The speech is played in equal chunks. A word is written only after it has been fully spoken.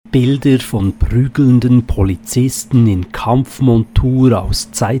Bilder von prügelnden Polizisten in Kampfmontur, aus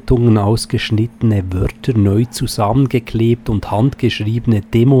Zeitungen ausgeschnittene Wörter neu zusammengeklebt und handgeschriebene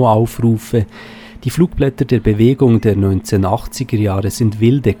Demoaufrufe. Die Flugblätter der Bewegung der 1980er Jahre sind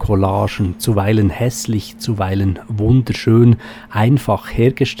wilde Collagen, zuweilen hässlich, zuweilen wunderschön, einfach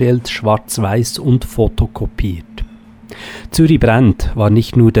hergestellt, schwarz-weiß und fotokopiert. Zürich brennt war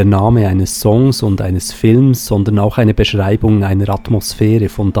nicht nur der Name eines Songs und eines Films, sondern auch eine Beschreibung einer Atmosphäre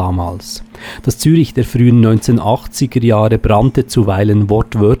von damals. Das Zürich der frühen 1980er Jahre brannte zuweilen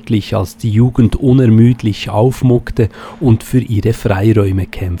wortwörtlich, als die Jugend unermüdlich aufmuckte und für ihre Freiräume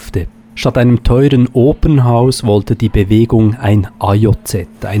kämpfte. Statt einem teuren Opernhaus wollte die Bewegung ein AJZ,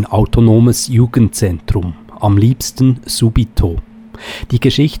 ein autonomes Jugendzentrum, am liebsten subito. Die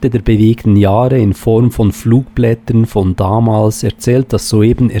Geschichte der bewegten Jahre in Form von Flugblättern von damals erzählt das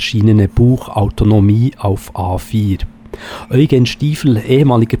soeben erschienene Buch Autonomie auf A4. Eugen Stiefel,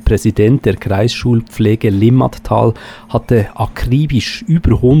 ehemaliger Präsident der Kreisschulpflege Limmattal, hatte akribisch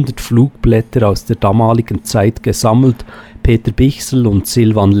über 100 Flugblätter aus der damaligen Zeit gesammelt. Peter Bichsel und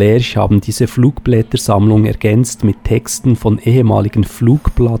Silvan Lerch haben diese Flugblättersammlung ergänzt mit Texten von ehemaligen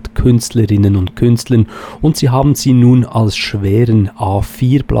Flugblattkünstlerinnen und Künstlern und sie haben sie nun als schweren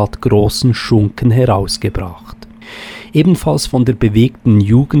A4-Blatt großen Schunken herausgebracht. Ebenfalls von der bewegten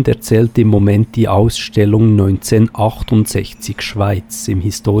Jugend erzählt im Moment die Ausstellung 1968 Schweiz im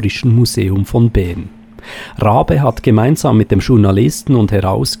Historischen Museum von Bern. RaBe hat gemeinsam mit dem Journalisten und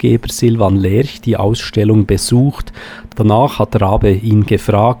Herausgeber Silvan Lerch die Ausstellung besucht. Danach hat RaBe ihn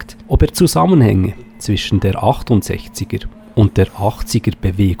gefragt, ob er Zusammenhänge zwischen der 68er und der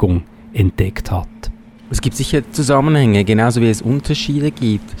 80er-Bewegung entdeckt hat. Es gibt sicher Zusammenhänge, genauso wie es Unterschiede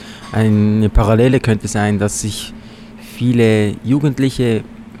gibt. Eine Parallele könnte sein, dass sich viele Jugendliche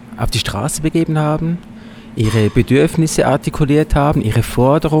auf die Straße begeben haben, ihre Bedürfnisse artikuliert haben, ihre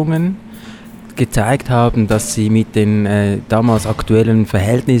Forderungen gezeigt haben, dass sie mit den damals aktuellen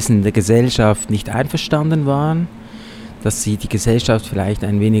Verhältnissen der Gesellschaft nicht einverstanden waren, dass sie die Gesellschaft vielleicht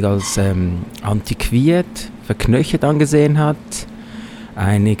ein wenig als antiquiert, verknöchert angesehen hat,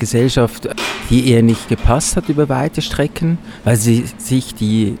 eine Gesellschaft, die ihr nicht gepasst hat über weite Strecken, weil sie sich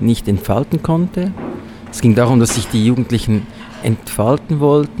die nicht entfalten konnte. Es ging darum, dass sich die Jugendlichen entfalten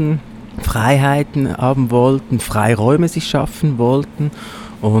wollten, Freiheiten haben wollten, Freiräume sich schaffen wollten.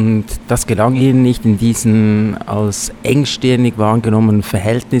 Und das gelang ihnen nicht in diesen als engstirnig wahrgenommenen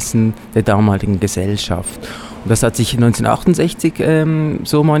Verhältnissen der damaligen Gesellschaft. Und das hat sich 1968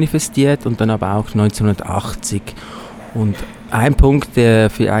 so manifestiert und dann aber auch 1980. Und ein Punkt, der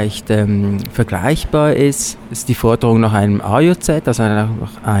vielleicht vergleichbar ist die Forderung nach einem AJZ, also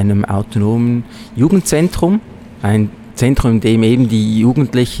nach einem autonomen Jugendzentrum. Ein Zentrum, in dem eben die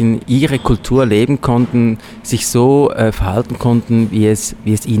Jugendlichen ihre Kultur leben konnten, sich so verhalten konnten, wie es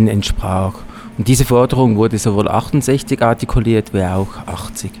ihnen entsprach. Und diese Forderung wurde sowohl 68 artikuliert wie auch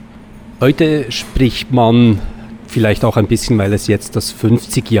 80. Heute spricht man, vielleicht auch ein bisschen, weil es jetzt das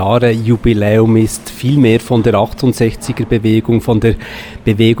 50-Jahre-Jubiläum ist, viel mehr von der 68er-Bewegung, von der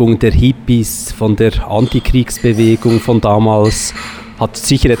Bewegung der Hippies, von der Antikriegsbewegung von damals. Hat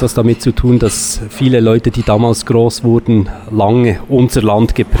sicher etwas damit zu tun, dass viele Leute, die damals groß wurden, lange unser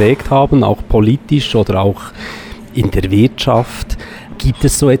Land geprägt haben, auch politisch oder auch in der Wirtschaft. Gibt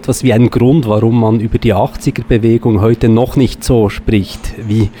es so etwas wie einen Grund, warum man über die 80er-Bewegung heute noch nicht so spricht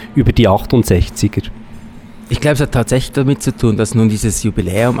wie über die 68er? Ich glaube, es hat tatsächlich damit zu tun, dass nun dieses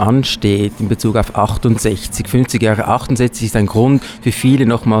Jubiläum ansteht in Bezug auf 68. 50 Jahre 68 ist ein Grund für viele,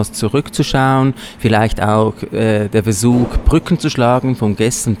 nochmals zurückzuschauen, vielleicht auch der Versuch, Brücken zu schlagen vom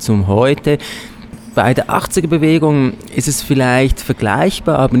Gestern zum Heute. Bei der 80er-Bewegung ist es vielleicht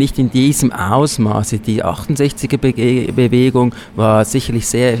vergleichbar, aber nicht in diesem Ausmaße. Die 68er-Bewegung war sicherlich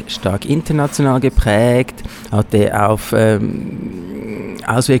sehr stark international geprägt, hatte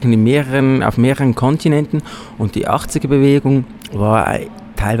Auswirkungen auf mehreren Kontinenten und die 80er-Bewegung war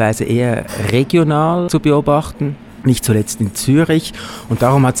teilweise eher regional zu beobachten. Nicht zuletzt in Zürich und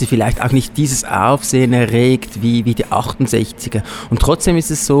darum hat sie vielleicht auch nicht dieses Aufsehen erregt wie die 68er. Und trotzdem ist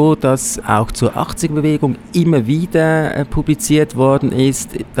es so, dass auch zur 80er-Bewegung immer wieder publiziert worden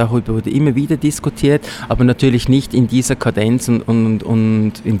ist, darüber wurde immer wieder diskutiert, aber natürlich nicht in dieser Kadenz und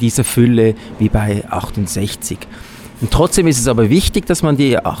in dieser Fülle wie bei 68. Und trotzdem ist es aber wichtig, dass man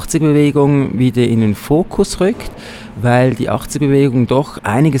die 80er-Bewegung wieder in den Fokus rückt, weil die 80er-Bewegung doch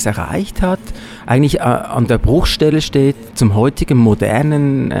einiges erreicht hat, eigentlich an der Bruchstelle steht zum heutigen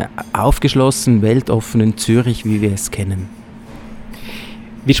modernen, aufgeschlossenen, weltoffenen Zürich, wie wir es kennen.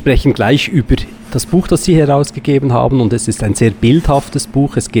 Wir sprechen gleich über das Buch, das Sie herausgegeben haben, und es ist ein sehr bildhaftes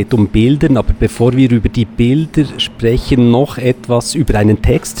Buch, es geht um Bilder, aber bevor wir über die Bilder sprechen, noch etwas über einen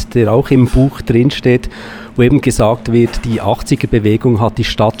Text, der auch im Buch drinsteht, wo eben gesagt wird, die 80er-Bewegung hat die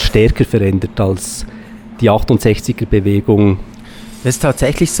Stadt stärker verändert als die 68er-Bewegung. Das ist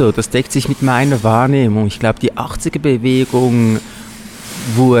tatsächlich so, das deckt sich mit meiner Wahrnehmung. Ich glaube, die 80er-Bewegung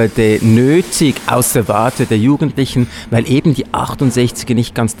wurde nötig aus der Warte der Jugendlichen, weil eben die 68er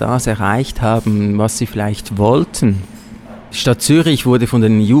nicht ganz das erreicht haben, was sie vielleicht wollten. Die Stadt Zürich wurde von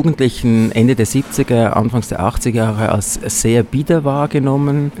den Jugendlichen Ende der 70er, Anfangs der 80er Jahre als sehr bieder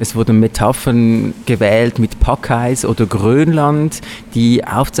wahrgenommen. Es wurden Metaphern gewählt mit Packeis oder Grönland, die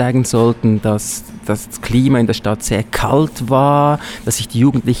aufzeigen sollten, dass das Klima in der Stadt sehr kalt war, dass sich die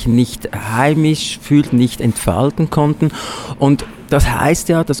Jugendlichen nicht heimisch fühlten, nicht entfalten konnten. Und das heißt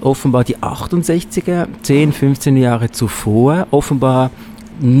ja, dass offenbar die 68er, 10, 15 Jahre zuvor, offenbar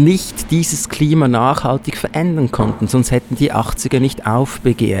nicht dieses Klima nachhaltig verändern konnten, sonst hätten die 80er nicht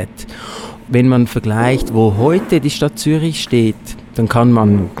aufbegehrt. Wenn man vergleicht, wo heute die Stadt Zürich steht, dann kann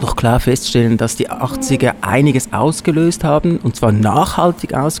man doch klar feststellen, dass die 80er einiges ausgelöst haben, und zwar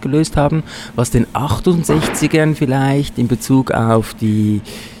nachhaltig ausgelöst haben, was den 68ern vielleicht in Bezug auf die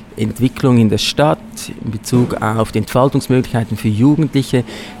Entwicklung in der Stadt, in Bezug auf die Entfaltungsmöglichkeiten für Jugendliche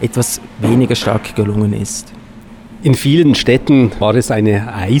etwas weniger stark gelungen ist. In vielen Städten war es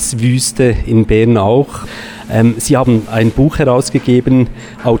eine Eiswüste, in Bern auch. Sie haben ein Buch herausgegeben,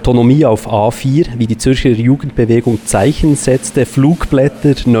 Autonomie auf A4, wie die Zürcher Jugendbewegung Zeichen setzte, Flugblätter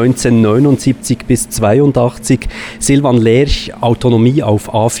 1979 bis 82. Silvan Lerch, Autonomie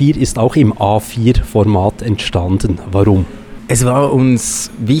auf A4 ist auch im A4-Format entstanden. Warum? Es war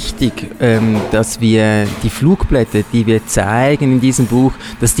uns wichtig, dass wir die Flugblätter, die wir zeigen in diesem Buch,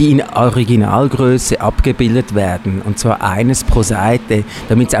 dass die in Originalgröße abgebildet werden, und zwar eines pro Seite,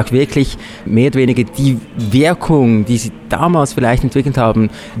 damit sie auch wirklich mehr oder weniger die Wirkung, die sie damals vielleicht entwickelt haben,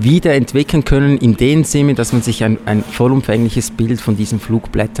 wiederentwickeln können, in dem Sinne, dass man sich ein vollumfängliches Bild von diesen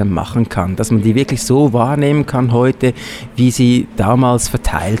Flugblättern machen kann, dass man die wirklich so wahrnehmen kann heute, wie sie damals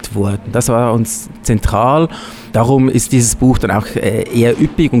verteilt wurden. Das war uns zentral. Darum ist dieses Buch dann auch eher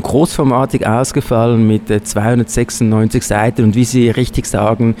üppig und großformatig ausgefallen mit 296 Seiten und, wie Sie richtig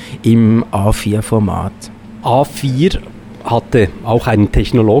sagen, im A4-Format. A4 hatte auch einen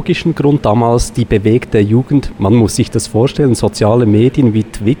technologischen Grund. Damals die bewegte Jugend, man muss sich das vorstellen, soziale Medien wie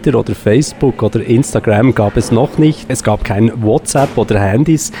Twitter oder Facebook oder Instagram gab es noch nicht. Es gab kein WhatsApp oder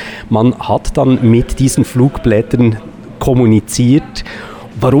Handys. Man hat dann mit diesen Flugblättern kommuniziert.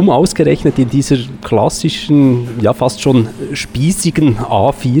 Warum ausgerechnet in dieser klassischen, ja fast schon spießigen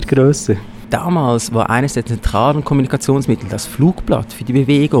A4-Größe? Damals war eines der zentralen Kommunikationsmittel das Flugblatt für die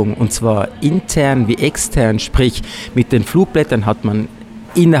Bewegung, und zwar intern wie extern, sprich mit den Flugblättern hat man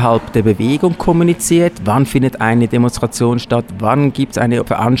innerhalb der Bewegung kommuniziert, wann findet eine Demonstration statt, wann gibt es eine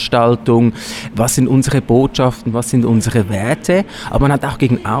Veranstaltung, was sind unsere Botschaften, was sind unsere Werte, aber man hat auch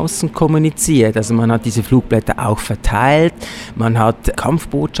gegen außen kommuniziert, also man hat diese Flugblätter auch verteilt, man hat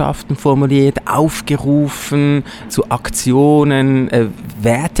Kampfbotschaften formuliert, aufgerufen zu Aktionen,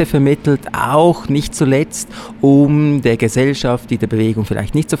 Werte vermittelt, auch nicht zuletzt, um der Gesellschaft, die der Bewegung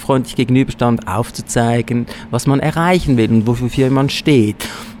vielleicht nicht so freundlich gegenüberstand, aufzuzeigen, was man erreichen will und wofür man steht.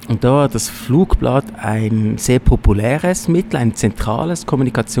 Und da war das Flugblatt ein sehr populäres Mittel, ein zentrales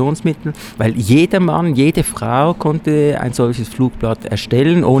Kommunikationsmittel, weil jeder Mann, jede Frau konnte ein solches Flugblatt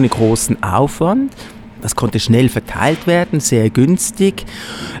erstellen, ohne großen Aufwand. Das konnte schnell verteilt werden, sehr günstig,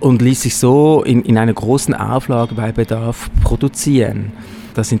 und ließ sich so in einer großen Auflage bei Bedarf produzieren.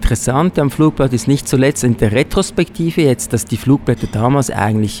 Das Interessante am Flugblatt ist nicht zuletzt in der Retrospektive jetzt, dass die Flugblätter damals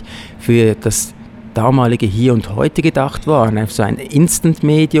eigentlich für das damalige Hier und Heute gedacht waren, also ein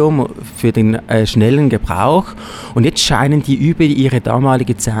Instant-Medium für den schnellen Gebrauch. Und jetzt scheinen die über ihre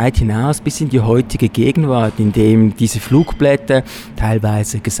damalige Zeit hinaus bis in die heutige Gegenwart, in dem diese Flugblätter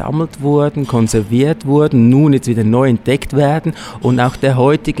teilweise gesammelt wurden, konserviert wurden, nun jetzt wieder neu entdeckt werden und auch der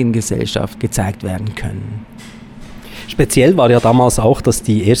heutigen Gesellschaft gezeigt werden können. Speziell war ja damals auch, dass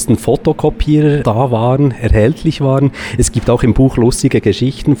die ersten Fotokopierer da waren, erhältlich waren. Es gibt auch im Buch lustige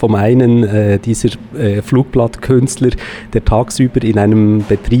Geschichten vom einen dieser Flugblattkünstler, der tagsüber in einem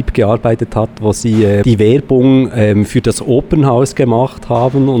Betrieb gearbeitet hat, wo sie die Werbung für das Opernhaus gemacht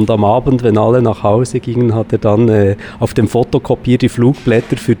haben, und am Abend, wenn alle nach Hause gingen, hat er dann auf dem Fotokopier die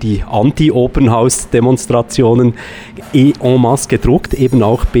Flugblätter für die Anti-Opernhaus-Demonstrationen en masse gedruckt, eben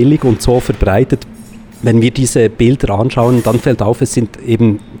auch billig und so verbreitet. Wenn wir diese Bilder anschauen, dann fällt auf, es sind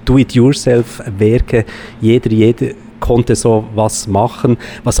eben Do-it-yourself-Werke. Jeder konnte so was machen.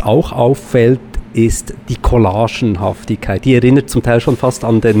 Was auch auffällt, ist die Collagenhaftigkeit. Die erinnert zum Teil schon fast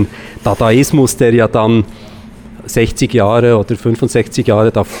an den Dadaismus, der ja dann 60 Jahre oder 65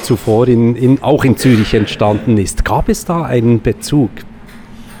 Jahre zuvor auch in Zürich entstanden ist. Gab es da einen Bezug?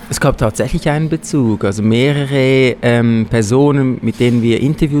 Es gab tatsächlich einen Bezug, also mehrere Personen, mit denen wir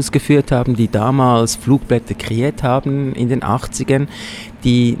Interviews geführt haben, die damals Flugblätter kreiert haben in den 80ern,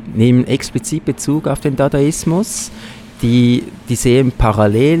 die nehmen explizit Bezug auf den Dadaismus. Die sehen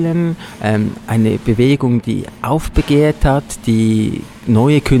Parallelen, eine Bewegung, die aufbegehrt hat, die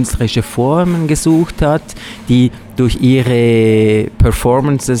neue künstlerische Formen gesucht hat, die durch ihre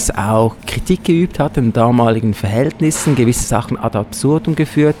Performances auch Kritik geübt hat in damaligen Verhältnissen, gewisse Sachen ad absurdum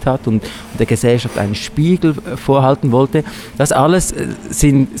geführt hat und der Gesellschaft einen Spiegel vorhalten wollte. Das alles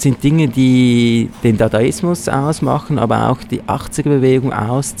sind Dinge, die den Dadaismus ausmachen, aber auch die 80er-Bewegung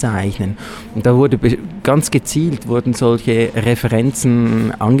auszeichnen. Und da ganz gezielt wurden solche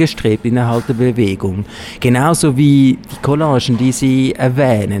Referenzen angestrebt innerhalb der Bewegung. Genauso wie die Collagen, die Sie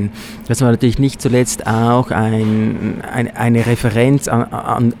erwähnen. Das war natürlich nicht zuletzt auch eine Referenz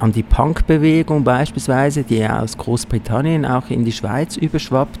an die Punk-Bewegung beispielsweise, die aus Großbritannien auch in die Schweiz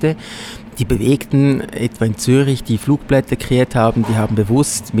überschwappte. Die Bewegten, etwa in Zürich, die Flugblätter kreiert haben, die haben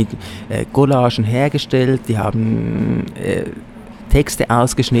bewusst mit Collagen hergestellt, die haben Texte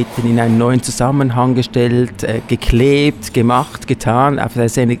ausgeschnitten, in einen neuen Zusammenhang gestellt, geklebt, gemacht, getan, auf eine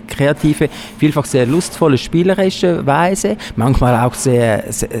sehr kreative, vielfach sehr lustvolle, spielerische Weise, manchmal auch sehr,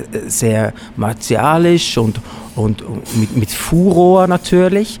 sehr, sehr martialisch und mit Furor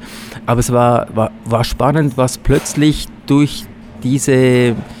natürlich. Aber es war spannend, was plötzlich durch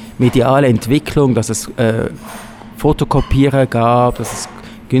diese mediale Entwicklung, dass es Fotokopierer gab, dass es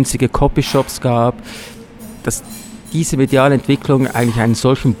günstige Copyshops gab, dass diese mediale Entwicklung eigentlich einen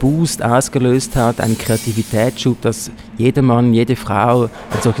solchen Boost ausgelöst hat, einen Kreativitätsschub, dass jeder Mann, jede Frau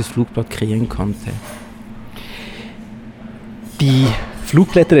ein solches Flugblatt kreieren konnte. Die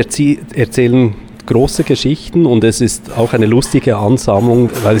Flugblätter erzählen große Geschichten und es ist auch eine lustige Ansammlung,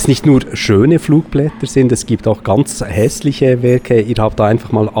 weil es nicht nur schöne Flugblätter sind, es gibt auch ganz hässliche Werke. Ihr habt da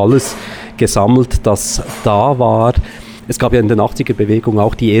einfach mal alles gesammelt, das da war. Es gab ja in der 80er-Bewegung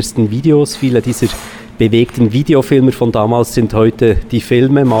auch die ersten Videos. Viele dieser bewegten Videofilmer von damals sind heute die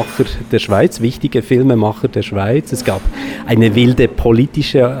Filmemacher der Schweiz, wichtige Filmemacher der Schweiz. Es gab ein wildes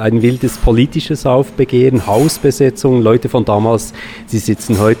politisches Aufbegehren, Hausbesetzungen. Leute von damals, sie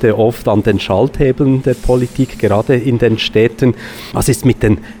sitzen heute oft an den Schalthebeln der Politik, gerade in den Städten. Was ist mit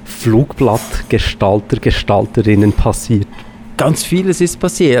den Flugblattgestalterinnen passiert? Ganz vieles ist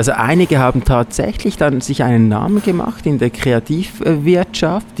passiert. Also einige haben tatsächlich dann sich einen Namen gemacht in der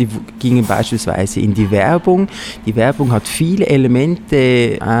Kreativwirtschaft. Die gingen beispielsweise in die Werbung. Die Werbung hat viele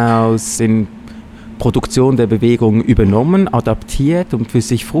Elemente aus den Produktion der Bewegung übernommen, adaptiert und für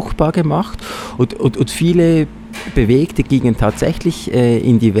sich fruchtbar gemacht. Und viele Bewegte gingen tatsächlich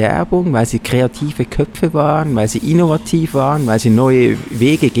in die Werbung, weil sie kreative Köpfe waren, weil sie innovativ waren, weil sie neue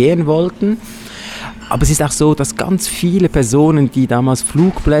Wege gehen wollten. Aber es ist auch so, dass ganz viele Personen, die damals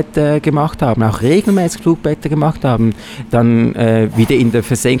Flugblätter gemacht haben, auch regelmäßig Flugblätter gemacht haben, dann wieder in der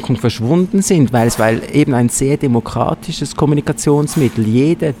Versenkung verschwunden sind, weil eben ein sehr demokratisches Kommunikationsmittel.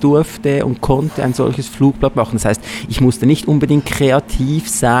 Jeder durfte und konnte ein solches Flugblatt machen. Das heißt, ich musste nicht unbedingt kreativ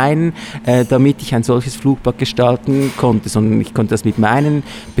sein, damit ich ein solches Flugblatt gestalten konnte, sondern ich konnte das mit meinen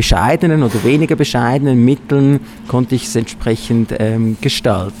bescheidenen oder weniger bescheidenen Mitteln, konnte ich es entsprechend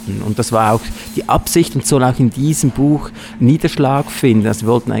gestalten. Und das war auch die Absicht, und soll auch in diesem Buch Niederschlag finden. Also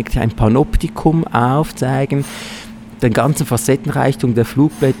wir wollten eigentlich ein Panoptikum aufzeigen, den ganzen Facettenreichtum der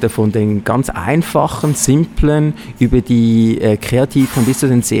Flugblätter, von den ganz einfachen, simplen, über die kreativen bis zu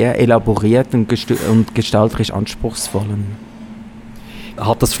den sehr elaborierten und gestalterisch anspruchsvollen.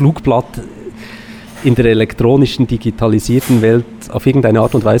 Hat das Flugblatt in der elektronischen, digitalisierten Welt auf irgendeine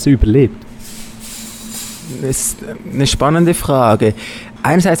Art und Weise überlebt? Das ist eine spannende Frage.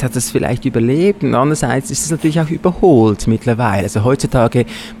 Einerseits hat es vielleicht überlebt und andererseits ist es natürlich auch überholt mittlerweile. Also heutzutage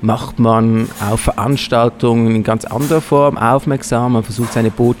macht man auf Veranstaltungen in ganz anderer Form aufmerksam, man versucht seine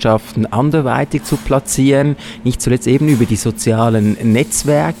Botschaften anderweitig zu platzieren, nicht zuletzt eben über die sozialen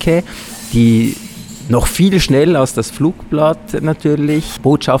Netzwerke, die noch viel schneller als das Flugblatt natürlich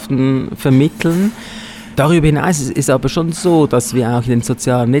Botschaften vermitteln. Darüber hinaus ist es aber schon so, dass wir auch in den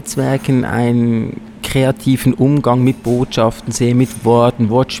sozialen Netzwerken ein kreativen Umgang mit Botschaften sehe, mit Worten,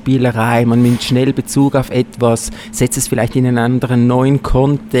 Wortspielerei, man nimmt schnell Bezug auf etwas, setzt es vielleicht in einen anderen neuen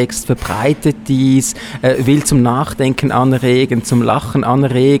Kontext, verbreitet dies, will zum Nachdenken anregen, zum Lachen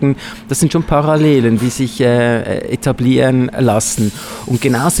anregen. Das sind schon Parallelen, die sich etablieren lassen. Und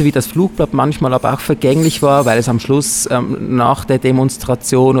genauso wie das Flugblatt manchmal aber auch vergänglich war, weil es am Schluss nach der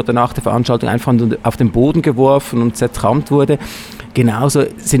Demonstration oder nach der Veranstaltung einfach auf den Boden geworfen und zertrammt wurde, genauso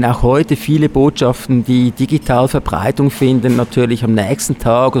sind auch heute viele Botschaften, die digital Verbreitung finden, natürlich am nächsten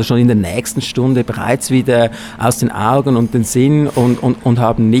Tag oder schon in der nächsten Stunde bereits wieder aus den Augen und den Sinn und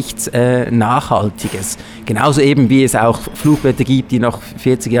haben nichts Nachhaltiges. Genauso eben wie es auch Flugblätter gibt, die noch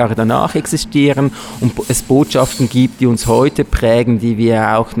 40 Jahre danach existieren und es Botschaften gibt, die uns heute prägen, die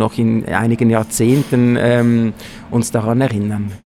wir auch noch in einigen Jahrzehnten uns daran erinnern.